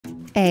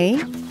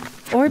A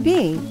or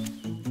B?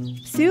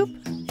 Soup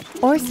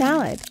or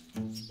salad?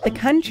 The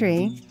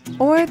country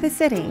or the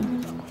city?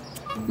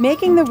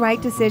 Making the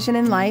right decision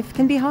in life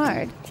can be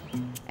hard.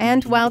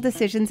 And while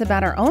decisions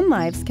about our own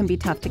lives can be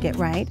tough to get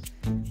right,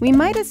 we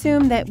might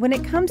assume that when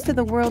it comes to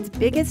the world's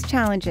biggest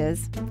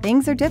challenges,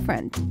 things are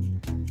different.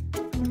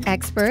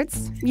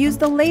 Experts use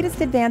the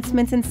latest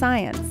advancements in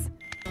science,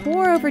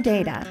 pore over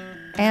data,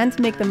 and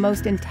make the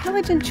most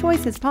intelligent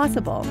choices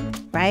possible,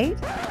 right?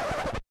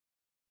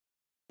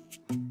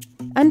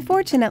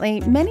 Unfortunately,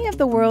 many of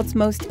the world's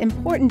most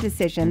important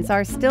decisions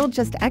are still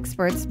just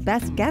experts'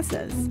 best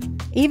guesses.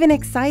 Even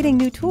exciting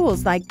new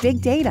tools like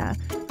big data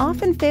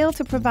often fail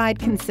to provide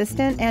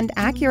consistent and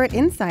accurate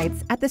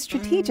insights at the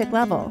strategic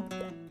level.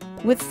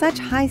 With such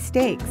high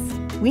stakes,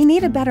 we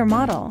need a better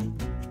model.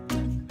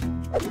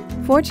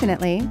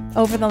 Fortunately,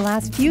 over the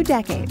last few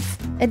decades,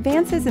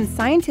 advances in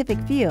scientific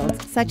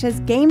fields such as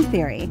game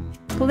theory,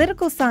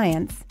 political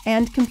science,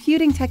 and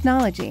computing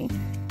technology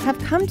have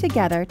come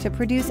together to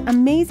produce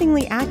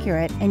amazingly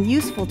accurate and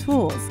useful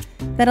tools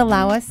that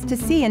allow us to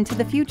see into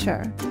the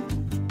future.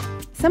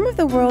 Some of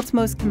the world's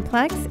most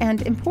complex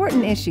and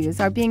important issues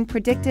are being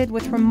predicted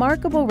with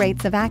remarkable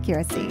rates of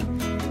accuracy,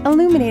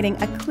 illuminating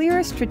a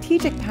clearer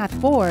strategic path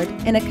forward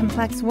in a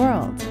complex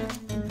world.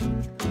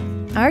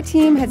 Our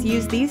team has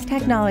used these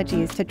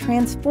technologies to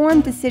transform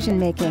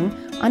decision-making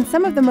on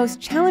some of the most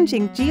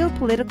challenging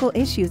geopolitical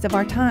issues of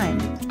our time.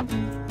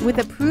 With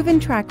a proven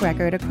track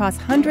record across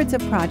hundreds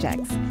of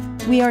projects,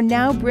 we are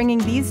now bringing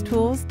these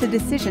tools to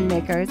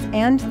decision-makers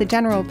and the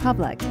general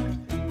public,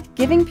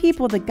 giving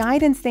people the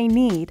guidance they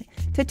need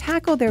to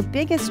tackle their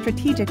biggest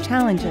strategic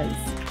challenges,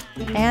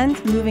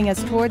 and moving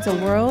us towards a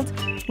world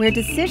where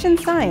decision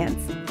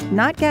science,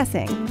 not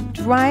guessing,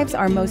 drives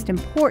our most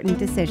important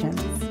decisions.